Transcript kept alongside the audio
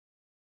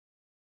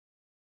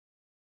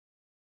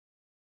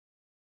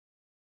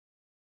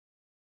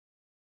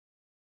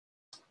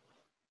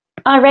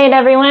All right,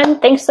 everyone.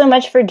 Thanks so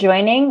much for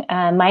joining.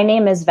 My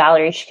name is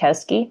Valerie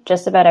Chiykowski.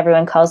 Just about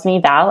everyone calls me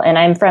Val, and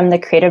I'm from the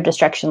Creative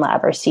Destruction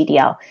Lab, or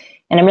CDL.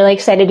 And I'm really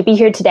excited to be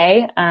here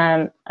today.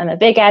 I'm a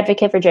big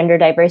advocate for gender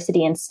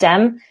diversity in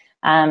STEM,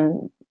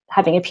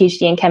 having a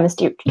PhD in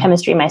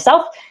chemistry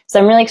myself. So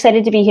I'm really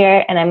excited to be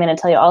here, and I'm going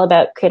to tell you all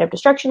about Creative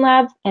Destruction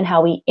Lab and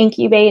how we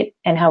incubate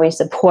and how we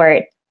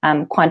support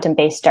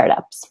quantum-based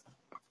startups.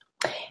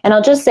 And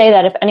I'll just say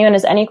that if anyone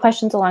has any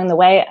questions along the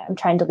way, I'm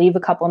trying to leave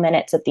a couple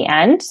minutes at the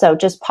end. So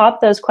just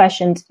pop those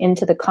questions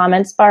into the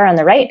comments bar on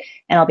the right,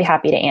 and I'll be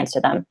happy to answer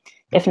them.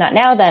 If not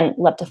now, then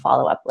love to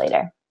follow up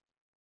later.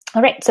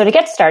 All right, so to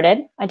get started,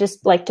 I'd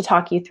just like to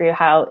talk you through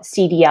how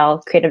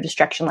CDL, Creative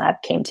Destruction Lab,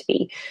 came to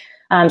be.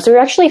 So we were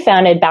actually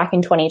founded back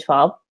in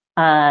 2012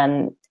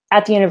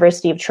 at the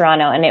University of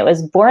Toronto, and it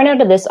was born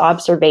out of this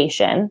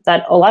observation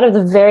that a lot of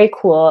the very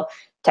cool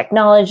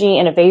technology,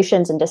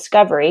 innovations, and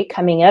discovery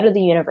coming out of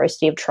the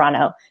University of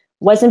Toronto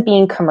wasn't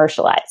being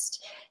commercialized.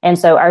 And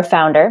so our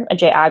founder,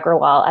 Ajay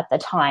Agrawal at the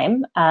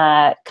time,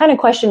 kind of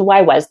questioned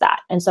why was that?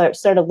 And so it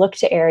sort of looked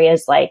to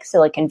areas like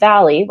Silicon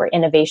Valley, where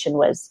innovation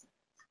was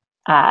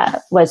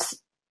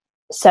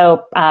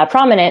so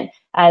prominent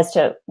as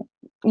to,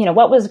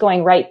 what was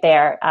going right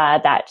there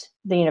that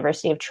the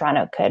University of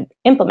Toronto could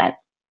implement.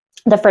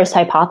 The first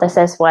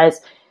hypothesis was,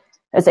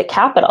 is it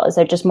capital? Is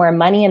there just more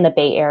money in the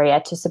Bay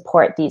Area to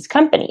support these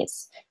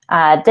companies?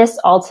 This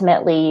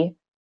ultimately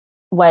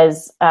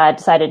was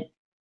decided.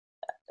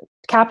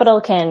 Capital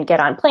can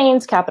get on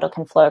planes, capital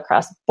can flow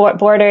across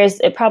borders.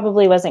 It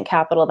probably wasn't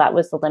capital that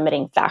was the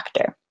limiting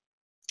factor.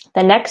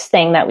 The next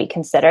thing that we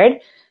considered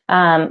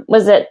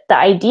was that the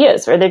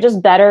ideas, were there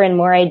just better and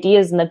more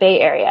ideas in the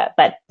Bay Area?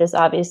 But this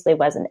obviously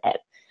wasn't it.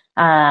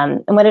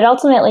 And what it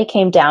ultimately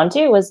came down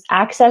to was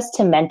access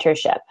to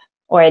mentorship,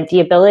 or the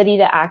ability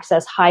to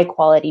access high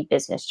quality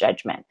business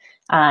judgment.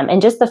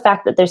 And just the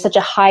fact that there's such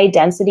a high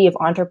density of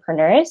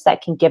entrepreneurs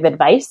that can give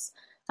advice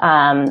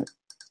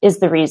is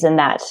the reason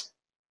that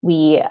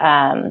we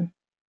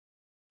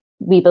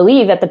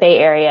believe that the Bay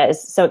Area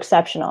is so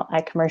exceptional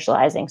at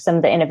commercializing some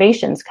of the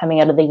innovations coming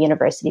out of the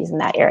universities in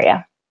that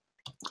area.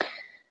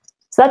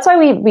 So that's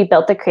why we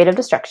built the Creative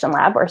Destruction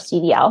Lab, or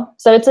CDL.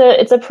 So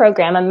it's a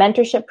program, a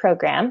mentorship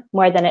program,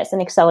 more than it's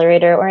an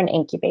accelerator or an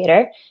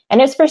incubator.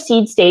 And it's for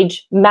seed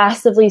stage,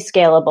 massively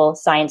scalable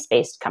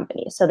science-based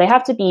companies. So they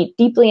have to be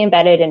deeply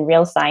embedded in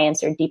real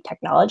science or deep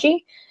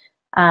technology.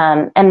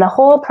 And the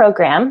whole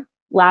program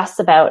lasts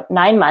about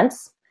 9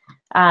 months,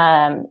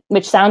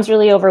 which sounds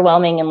really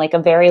overwhelming and like a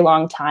very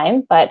long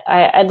time. But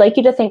I'd like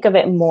you to think of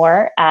it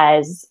more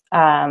as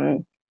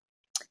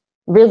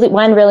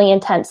really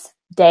intense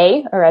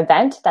day or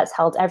event that's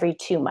held every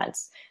 2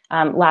 months,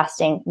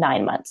 lasting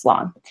 9 months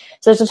long.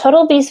 So there's a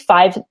total of these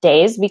 5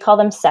 days. We call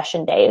them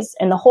session days.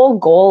 And the whole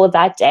goal of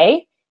that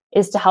day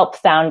is to help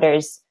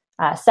founders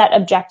set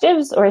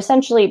objectives, or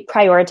essentially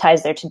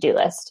prioritize their to-do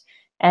list.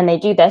 And they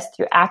do this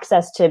through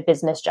access to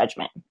business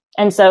judgment.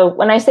 And so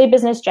when I say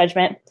business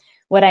judgment,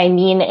 what I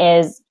mean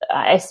is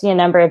I see a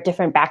number of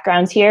different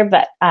backgrounds here,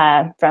 but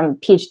from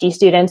PhD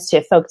students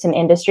to folks in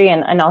industry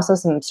and also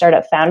some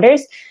startup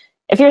founders.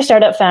 If you're a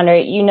startup founder,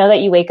 you know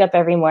that you wake up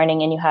every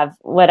morning and you have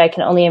what I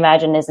can only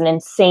imagine is an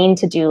insane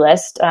to-do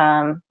list,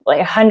 like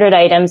 100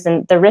 items,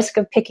 and the risk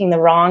of picking the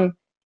wrong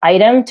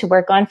item to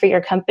work on for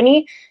your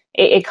company,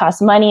 it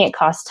costs money, it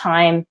costs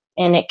time,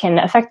 and it can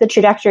affect the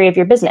trajectory of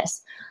your business.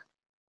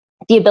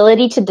 The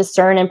ability to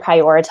discern and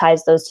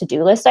prioritize those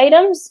to-do list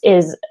items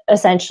is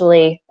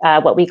essentially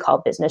what we call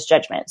business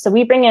judgment. So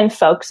we bring in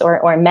folks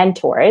or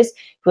mentors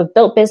who have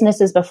built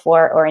businesses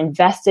before or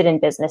invested in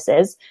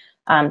businesses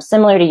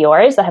similar to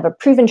yours that have a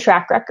proven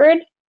track record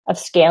of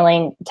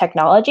scaling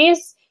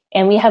technologies,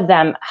 and we have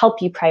them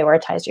help you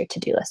prioritize your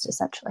to-do list,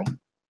 essentially.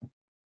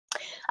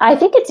 I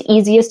think it's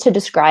easiest to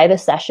describe a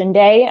session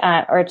day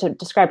or to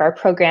describe our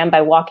program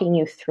by walking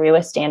you through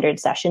a standard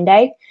session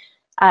day.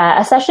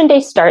 A session day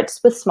starts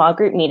with small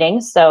group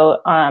meetings. So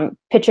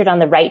pictured on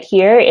the right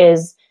here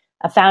is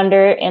a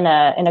founder in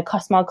a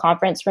small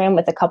conference room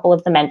with a couple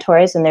of the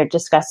mentors, and they're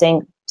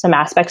discussing some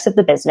aspects of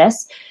the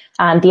business.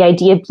 The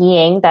idea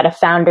being that a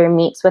founder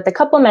meets with a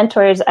couple of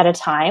mentors at a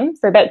time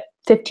for about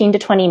 15 to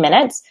 20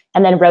 minutes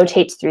and then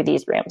rotates through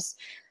these rooms.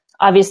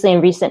 Obviously,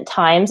 in recent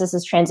times, this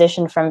has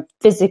transitioned from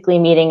physically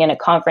meeting in a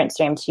conference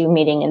room to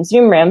meeting in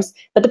Zoom rooms,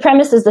 but the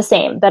premise is the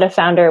same, that a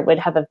founder would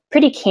have a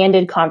pretty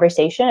candid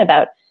conversation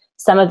about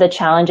some of the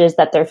challenges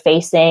that they're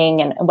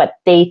facing and what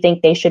they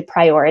think they should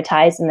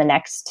prioritize in the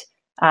next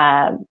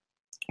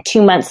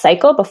 2-month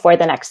cycle before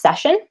the next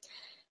session.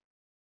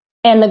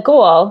 And the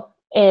goal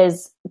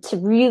is to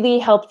really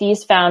help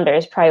these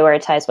founders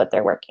prioritize what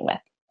they're working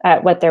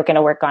with, what they're going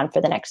to work on for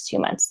the next 2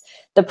 months.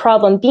 The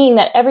problem being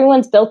that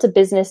everyone's built a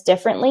business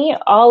differently.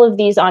 All of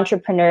these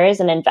entrepreneurs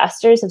and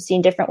investors have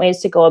seen different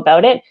ways to go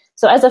about it.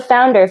 So as a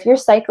founder, if you're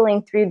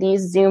cycling through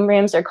these Zoom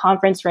rooms or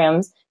conference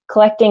rooms,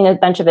 collecting a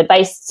bunch of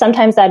advice,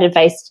 sometimes that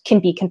advice can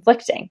be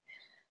conflicting.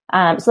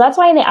 So that's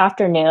why in the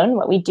afternoon,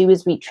 what we do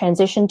is we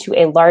transition to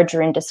a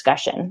larger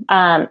discussion.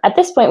 At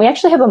this point, we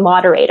actually have a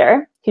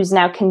moderator who's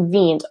now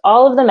convened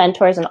all of the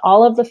mentors and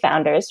all of the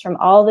founders from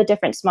all the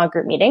different small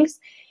group meetings.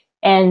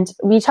 And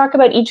we talk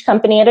about each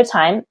company at a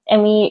time,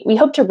 and we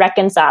hope to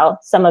reconcile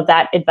some of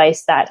that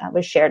advice that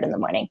was shared in the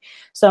morning.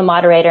 So a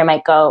moderator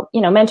might go,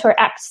 Mentor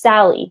X,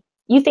 Sally,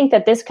 you think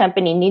that this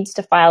company needs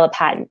to file a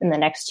patent in the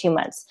next 2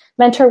 months.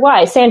 Mentor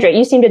Y, Sandra,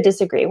 you seem to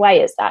disagree. Why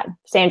is that?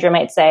 Sandra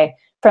might say,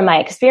 from my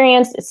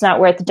experience, it's not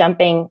worth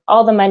dumping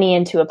all the money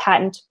into a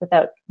patent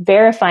without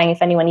verifying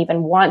if anyone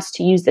even wants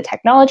to use the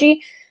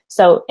technology.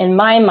 So in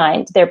my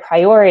mind, their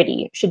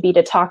priority should be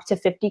to talk to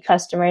 50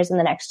 customers in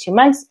the next 2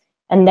 months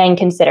and then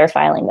consider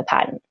filing the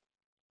patent.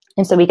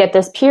 And so we get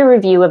this peer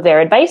review of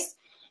their advice,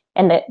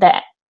 and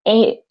the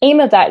aim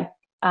of that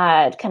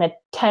kind of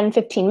 10,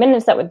 15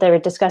 minutes that they're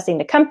discussing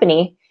the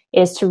company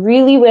is to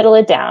really whittle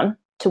it down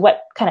to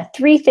what kind of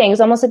 3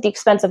 things, almost at the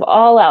expense of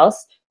all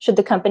else, should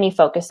the company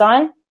focus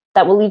on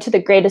that will lead to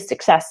the greatest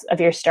success of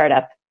your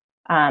startup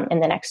in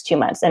the next 2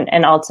 months,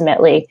 and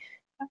ultimately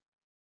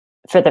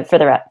for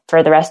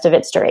the rest of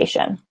its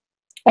duration.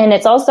 And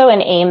it's also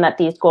an aim that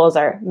these goals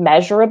are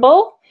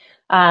measurable,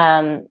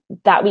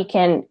 that we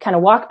can kind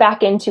of walk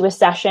back into a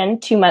session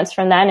 2 months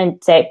from then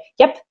and say,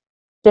 yep,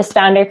 this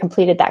founder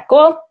completed that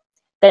goal,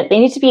 that they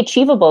need to be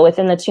achievable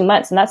within the 2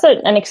 months. And that's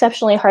an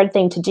exceptionally hard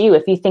thing to do.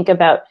 If you think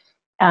about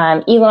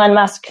Elon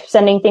Musk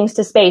sending things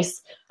to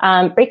space,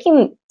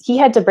 he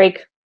had to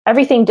break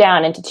everything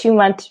down into 2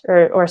 month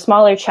or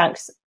smaller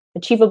chunks,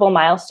 achievable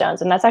milestones.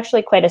 And that's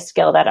actually quite a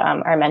skill that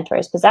our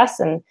mentors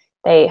possess, and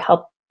they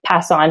help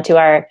pass on to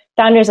our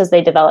founders as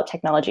they develop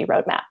technology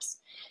roadmaps.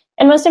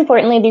 And most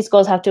importantly, these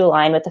goals have to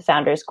align with the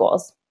founder's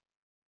goals.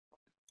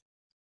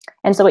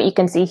 And so what you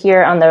can see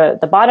here on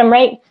the bottom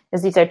right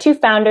is these are 2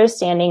 founders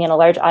standing in a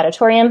large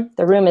auditorium.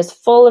 The room is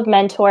full of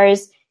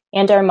mentors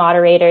and our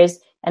moderators.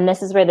 And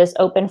this is where this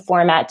open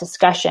format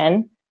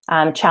discussion,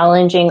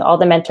 challenging all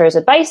the mentors'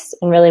 advice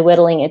and really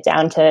whittling it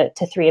down to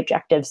 3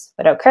 objectives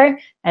would occur.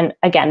 And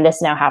again,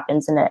 this now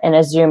happens in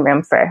a Zoom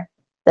room for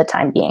the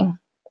time being.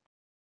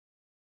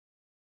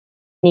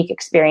 Unique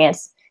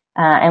experience,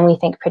 and we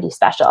think pretty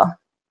special.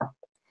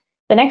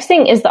 The next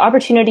thing is the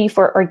opportunity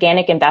for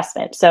organic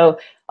investment. So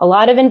a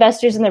lot of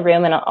investors in the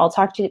room, and I'll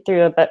talk to you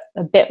through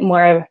a bit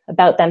more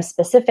about them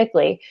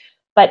specifically,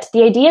 but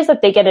the idea is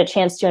that they get a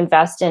chance to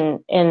invest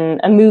in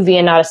a movie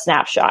and not a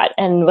snapshot.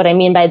 And what I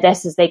mean by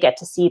this is they get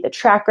to see the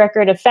track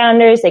record of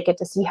founders, they get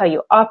to see how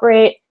you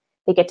operate,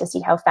 they get to see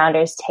how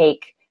founders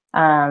take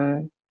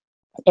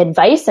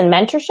advice and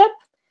mentorship.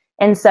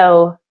 And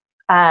so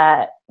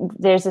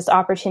there's this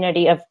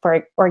opportunity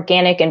for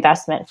organic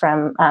investment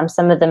from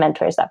some of the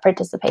mentors that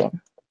participate.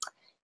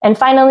 And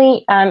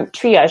finally,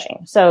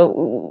 triaging.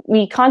 So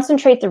we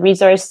concentrate the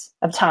resource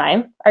of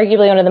time,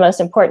 arguably one of the most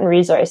important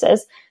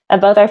resources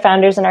of both our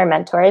founders and our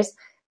mentors,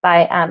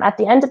 by at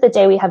the end of the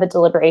day, we have a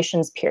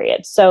deliberations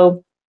period.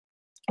 So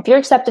if you're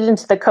accepted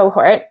into the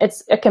cohort,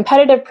 it's a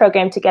competitive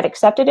program to get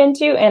accepted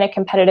into and a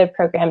competitive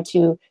program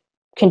to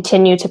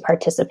continue to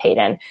participate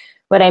in.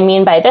 What I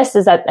mean by this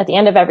is that at the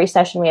end of every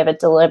session, we have a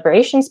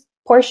deliberations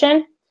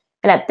portion.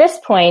 And at this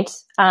point,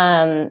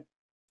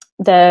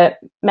 the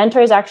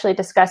mentors actually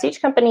discuss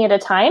each company at a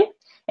time.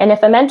 And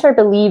if a mentor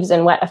believes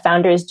in what a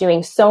founder is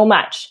doing so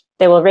much,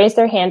 they will raise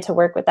their hand to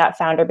work with that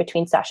founder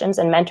between sessions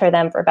and mentor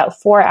them for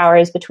about 4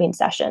 hours between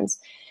sessions.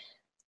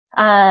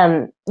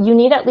 You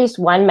need at least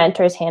one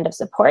mentor's hand of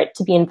support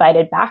to be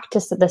invited back to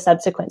the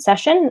subsequent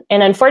session.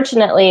 And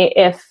unfortunately,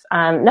 if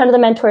none of the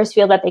mentors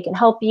feel that they can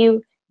help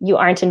you, you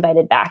aren't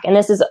invited back. And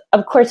this is,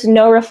 of course,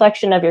 no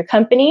reflection of your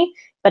company,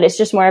 but it's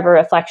just more of a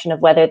reflection of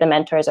whether the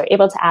mentors are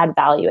able to add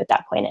value at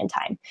that point in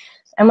time.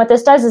 And what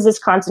this does is this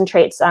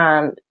concentrates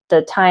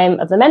the time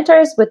of the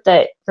mentors with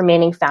the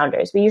remaining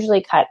founders. We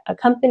usually cut a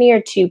company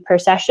or 2 per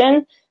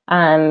session.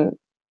 So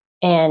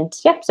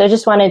I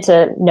just wanted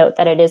to note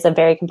that it is a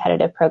very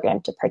competitive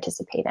program to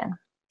participate in.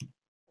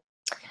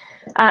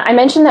 I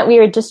mentioned that we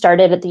were just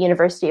started at the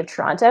University of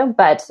Toronto,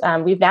 but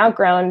we've now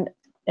grown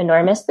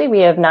enormously. We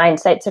have 9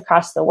 sites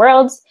across the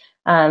world,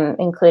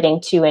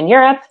 including 2 in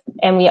Europe,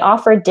 and we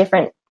offer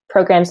different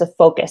programs of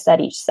focus at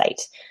each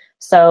site.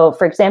 So,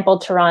 for example,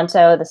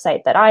 Toronto, the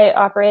site that I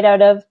operate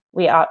out of,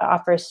 we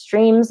offer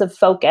streams of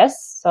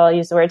focus. So I'll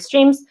use the word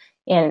streams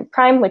in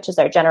Prime, which is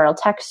our general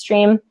tech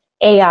stream,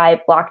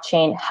 AI,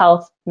 blockchain,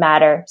 health,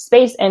 matter,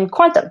 space, and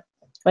quantum,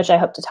 which I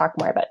hope to talk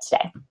more about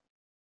today.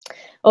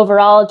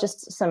 Overall,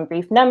 just some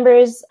brief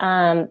numbers.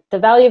 The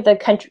value of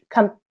the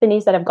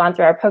companies that have gone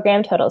through our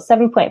program totals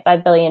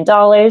 $7.5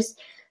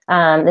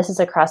 billion. This is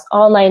across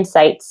all 9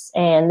 sites.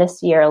 And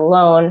this year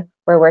alone,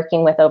 we're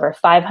working with over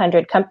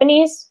 500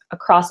 companies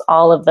across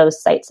all of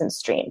those sites and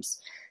streams.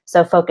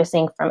 So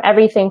focusing from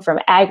everything from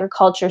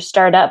agriculture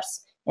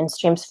startups and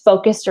streams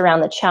focused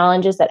around the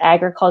challenges that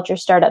agriculture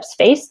startups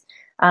face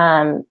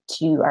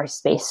to our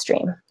space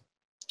stream.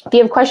 If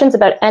you have questions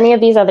about any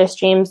of these other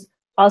streams,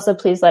 also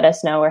please let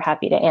us know. We're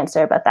happy to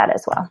answer about that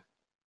as well.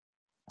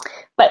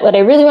 But what I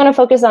really want to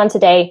focus on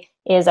today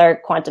is our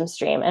quantum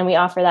stream, and we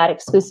offer that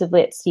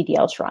exclusively at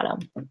CDL Toronto.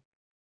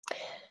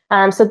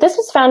 So this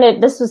was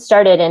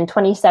started in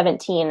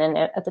 2017, and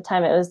at the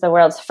time it was the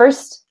world's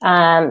first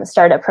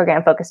startup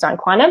program focused on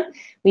quantum.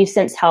 We've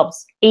since helped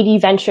 80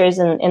 ventures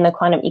in the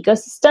quantum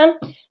ecosystem.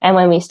 And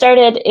when we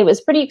started, it was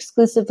pretty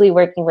exclusively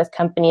working with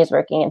companies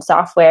working in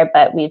software,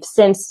 but we've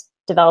since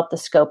developed the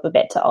scope of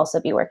it to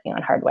also be working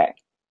on hardware.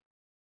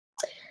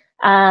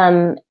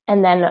 And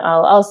then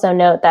I'll also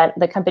note that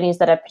the companies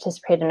that have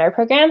participated in our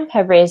program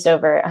have raised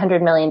over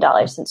 $100 million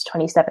since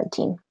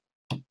 2017.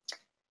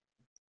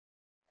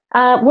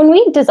 When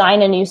we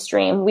design a new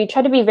stream, we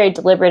try to be very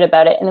deliberate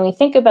about it, and we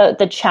think about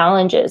the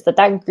challenges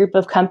that group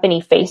of company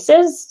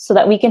faces so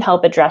that we can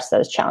help address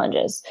those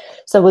challenges.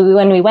 So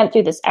when we went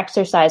through this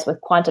exercise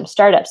with quantum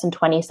startups in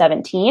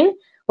 2017,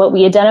 what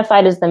we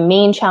identified as the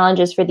main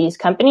challenges for these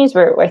companies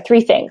were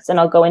three things, and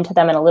I'll go into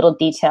them in a little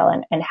detail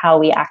and how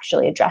we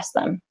actually address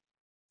them.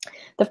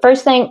 The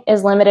first thing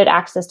is limited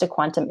access to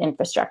quantum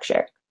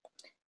infrastructure.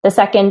 The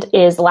second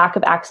is lack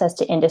of access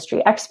to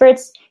industry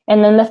experts.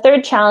 And then the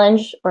third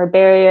challenge or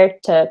barrier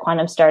to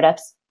quantum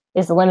startups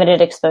is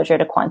limited exposure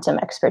to quantum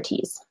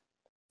expertise.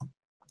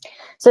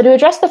 So to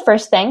address the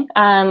first thing,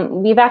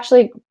 we've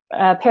actually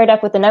paired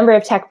up with a number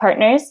of tech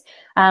partners.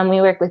 We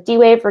work with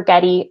D-Wave,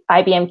 Rigetti,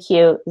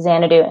 IBM-Q,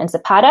 Xanadu, and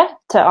Zapata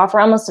to offer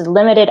almost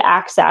limited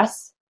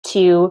access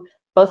to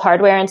both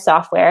hardware and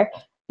software.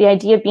 The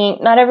idea being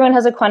not everyone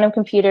has a quantum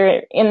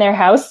computer in their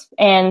house,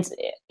 and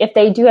if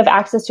they do have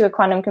access to a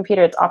quantum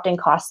computer, it's often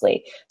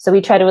costly. So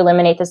we try to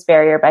eliminate this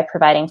barrier by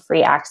providing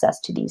free access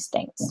to these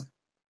things.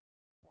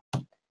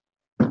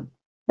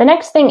 The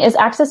next thing is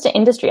access to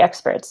industry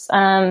experts.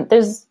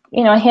 There's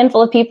a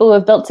handful of people who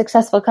have built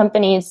successful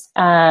companies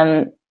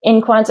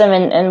in quantum,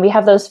 and we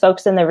have those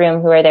folks in the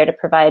room who are there to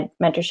provide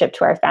mentorship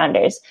to our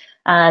founders.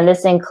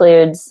 This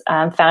includes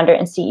founder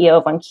and CEO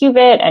of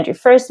 1Qubit, Andrew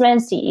Firstman,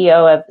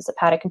 CEO of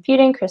Zapata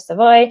Computing, Chris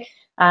Savoy,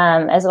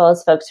 as well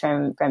as folks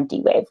from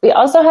D-Wave. We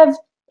also have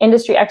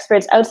industry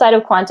experts outside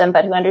of quantum,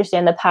 but who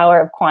understand the power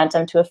of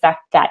quantum to affect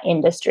that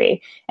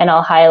industry. And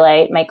I'll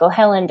highlight Michael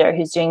Hellender,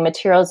 who's doing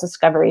materials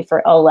discovery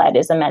for OLED,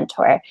 is a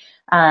mentor.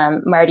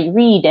 Marty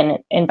Reed in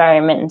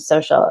environment and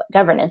social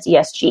governance,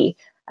 ESG,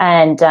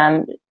 and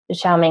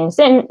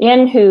Xiaoming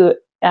Yin, who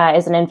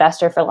is an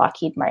investor for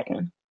Lockheed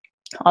Martin,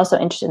 also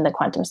interested in the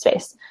quantum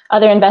space.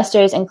 Other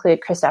investors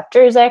include Christoph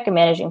Jerzek, a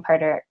managing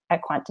partner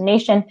at Quantum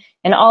Nation,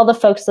 and all the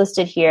folks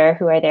listed here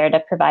who are there to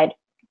provide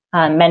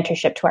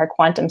mentorship to our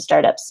quantum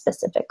startups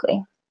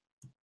specifically.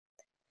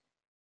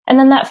 And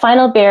then that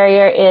final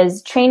barrier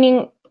is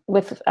training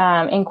with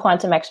in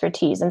quantum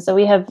expertise. And so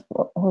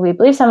we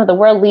believe some of the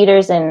world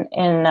leaders in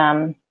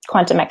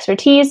quantum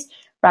expertise: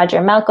 Roger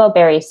Melko,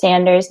 Barry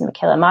Sanders,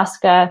 Michaela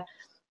Mosca,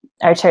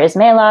 Artur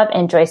Ismailov,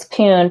 and Joyce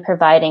Poon,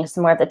 providing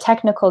some more of the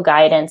technical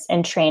guidance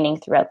and training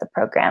throughout the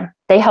program.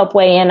 They help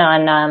weigh in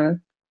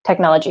on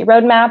technology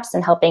roadmaps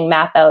and helping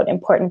map out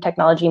important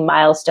technology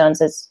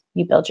milestones as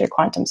you build your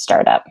quantum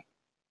startup.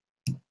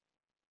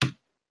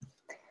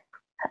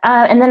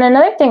 And then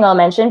another thing I'll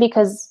mention,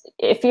 because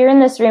if you're in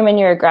this room and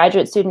you're a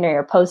graduate student or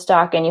you're a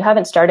postdoc and you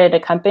haven't started a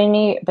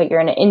company, but you're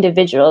an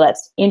individual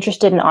that's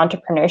interested in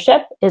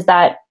entrepreneurship, is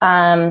that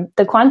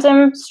the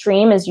quantum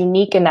stream is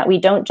unique in that we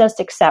don't just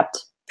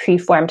accept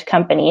preformed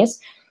companies.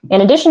 In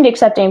addition to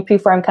accepting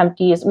preformed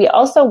companies, we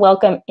also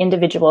welcome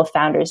individual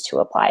founders to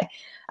apply.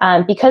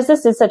 Because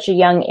this is such a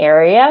young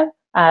area,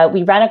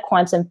 we run a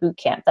quantum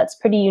bootcamp that's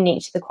pretty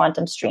unique to the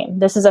quantum stream.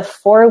 This is a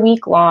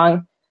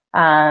 4-week-long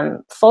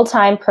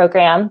full-time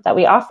program that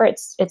we offer.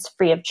 It's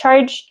free of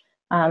charge.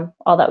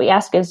 All that we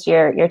ask is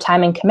your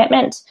time and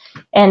commitment.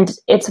 And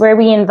it's where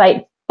we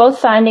invite both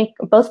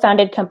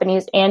founded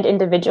companies and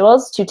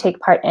individuals to take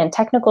part in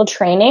technical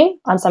training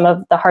on some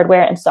of the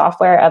hardware and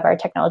software of our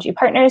technology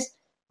partners,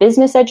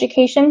 business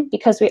education,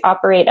 because we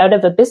operate out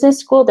of a business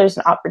school. There's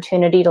an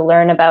opportunity to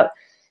learn about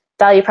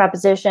value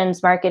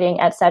propositions,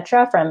 marketing,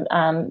 etc., from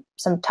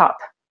some top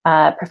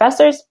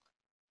professors.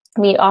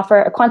 We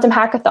offer a quantum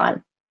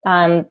hackathon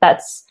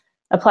that's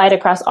applied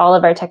across all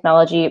of our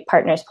technology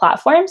partners'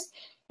 platforms,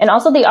 and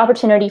also the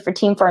opportunity for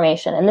team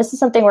formation. And this is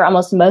something we're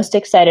almost most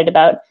excited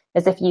about,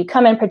 is if you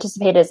come and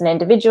participate as an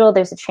individual,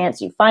 there's a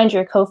chance you find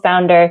your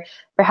co-founder.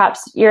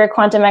 Perhaps you're a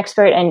quantum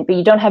expert, but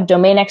you don't have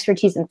domain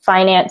expertise in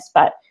finance,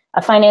 but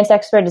a finance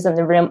expert is in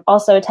the room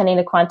also attending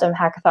the quantum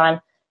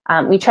hackathon.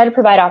 We try to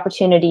provide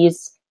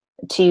opportunities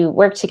to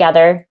work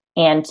together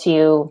and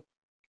to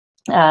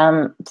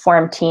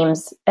form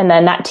teams. And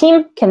then that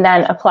team can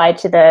then apply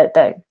to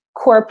the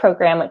core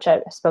program, which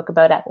I spoke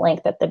about at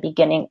length at the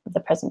beginning of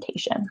the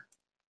presentation.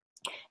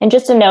 And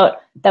just a note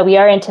that we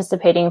are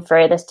anticipating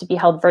for this to be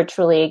held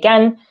virtually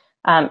again.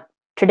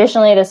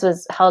 Traditionally, this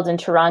was held in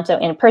Toronto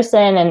in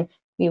person, and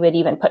we would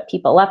even put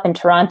people up in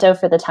Toronto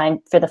for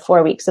the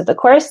 4 weeks of the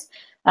course.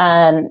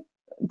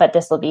 But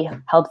this will be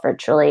held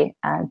virtually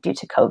due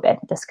to COVID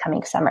this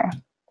coming summer.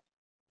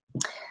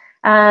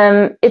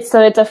 It's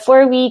a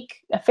 4-week,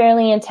 a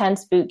fairly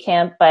intense boot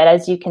camp, but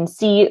as you can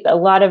see, a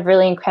lot of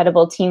really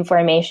incredible team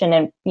formation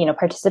and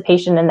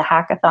participation in the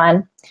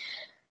hackathon.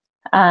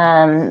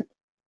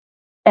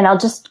 And I'll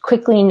just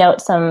quickly note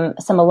some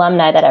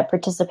alumni that have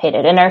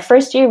participated. In our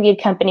first year, we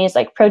had companies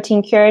like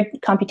Protein Cured,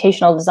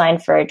 Computational Design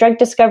for Drug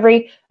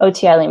Discovery,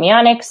 OTI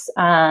Limionics,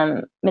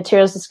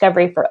 Materials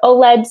Discovery for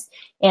OLEDs,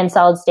 and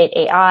Solid State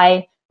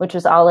AI, which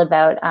was all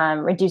about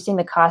reducing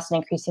the cost and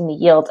increasing the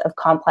yield of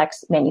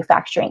complex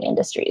manufacturing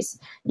industries.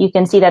 You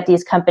can see that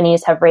these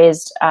companies have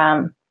raised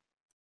a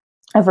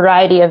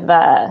variety of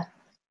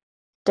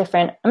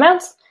different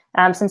amounts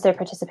since their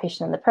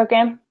participation in the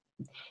program.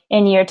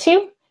 In year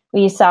 2,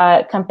 we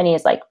saw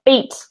companies like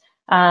Bait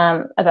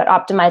about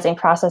optimizing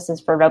processes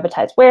for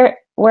robotized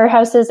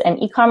warehouses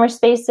and e-commerce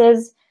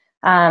spaces,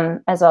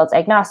 as well as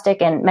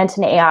Agnostic and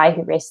Menton AI,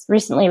 who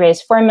recently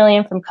raised $4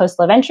 million from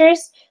Coastal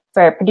Ventures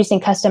for producing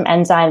custom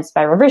enzymes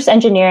by reverse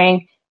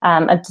engineering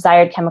of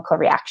desired chemical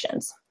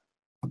reactions.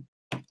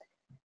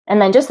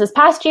 And then just this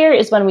past year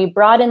is when we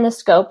broadened the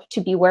scope to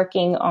be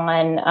working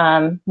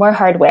on more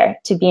hardware,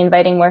 to be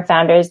inviting more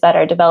founders that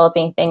are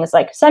developing things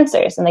like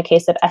sensors. In the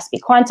case of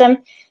SB Quantum,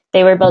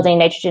 they were building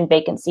nitrogen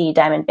vacancy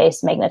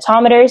diamond-based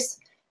magnetometers.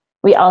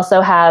 We also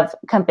have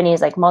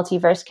companies like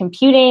Multiverse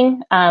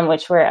Computing,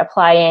 which were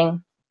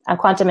applying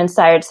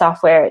quantum-inspired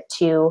software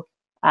to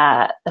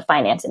the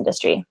finance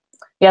industry.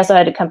 We also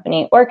had a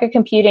company, Orca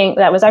Computing,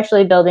 that was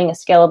actually building a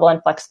scalable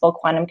and flexible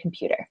quantum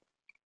computer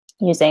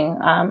using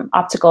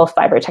optical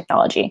fiber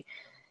technology.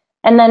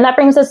 And then that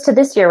brings us to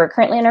this year. We're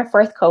currently in our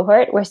 4th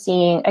cohort. We're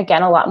seeing,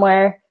 again, a lot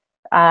more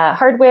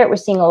hardware. We're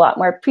seeing a lot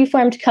more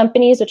preformed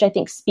companies, which I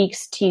think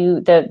speaks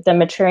to the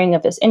maturing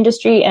of this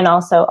industry, and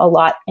also a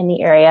lot in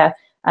the area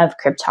of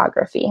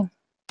cryptography.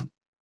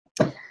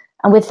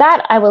 And with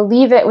that, I will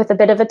leave it with a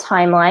bit of a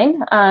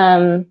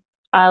timeline.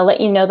 I'll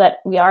let you know that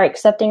we are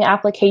accepting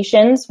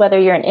applications, whether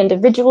you're an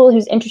individual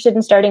who's interested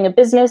in starting a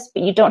business,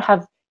 but you don't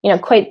have,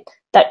 quite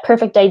that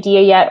perfect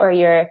idea yet, or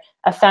you're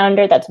a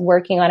founder that's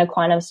working on a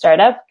quantum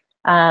startup.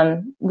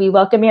 We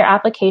welcome your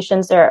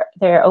applications.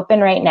 They're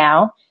open right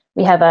now.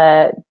 We have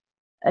a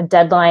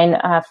deadline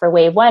for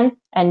Wave 1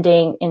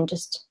 ending in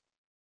just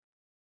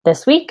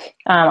this week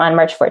on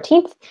March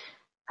 14th.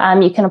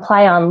 You can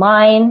apply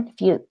online.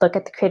 If you look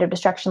at the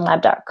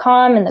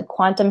creativedestructionlab.com and the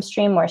quantum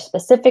stream more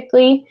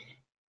specifically,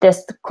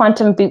 this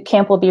quantum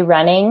bootcamp will be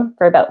running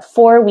for about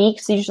 4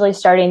 weeks, usually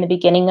starting the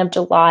beginning of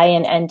July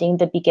and ending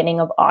the beginning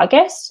of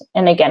August.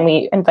 And again,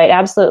 we invite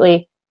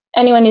absolutely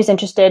anyone who's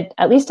interested,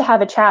 at least to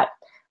have a chat.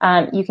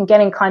 You can get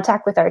in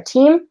contact with our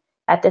team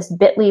at this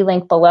bit.ly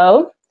link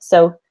below.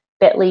 So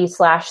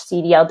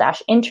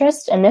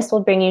bit.ly/CDL-interest, and this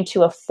will bring you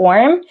to a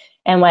form.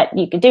 And what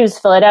you could do is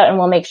fill it out, and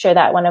we'll make sure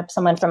that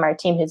someone from our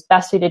team who's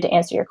best suited to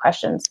answer your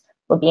questions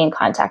will be in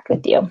contact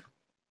with you.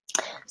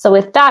 So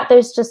with that,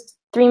 there's just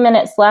 3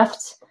 minutes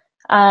left.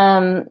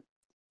 And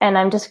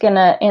I'm just going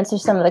to answer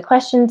some of the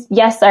questions.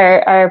 Yes,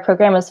 our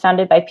program was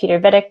founded by Peter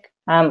Vidic.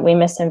 We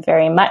miss him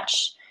very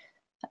much.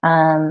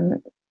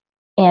 And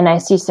I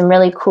see some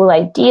really cool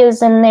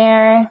ideas in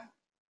there.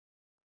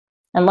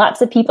 And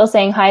lots of people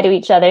saying hi to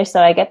each other,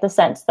 so I get the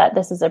sense that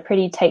this is a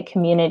pretty tight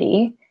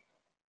community.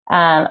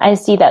 I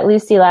see that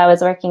Lucy Lau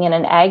is working in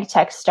an ag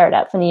tech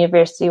startup from the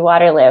University of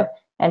Waterloo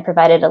and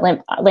provided a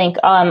link.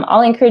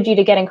 I'll encourage you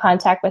to get in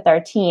contact with our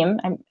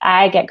team.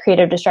 Ag at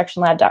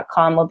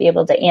creativedestructionlab.com will be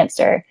able to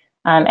answer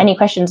any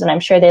questions, and I'm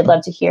sure they'd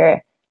love to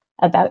hear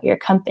about your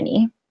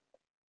company.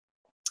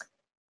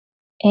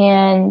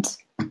 And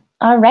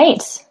all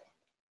right.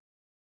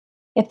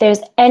 If there's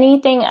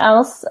anything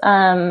else,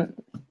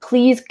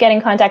 please get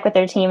in contact with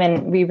our team,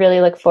 and we really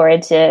look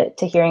forward to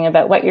hearing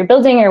about what you're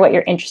building or what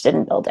you're interested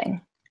in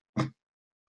building.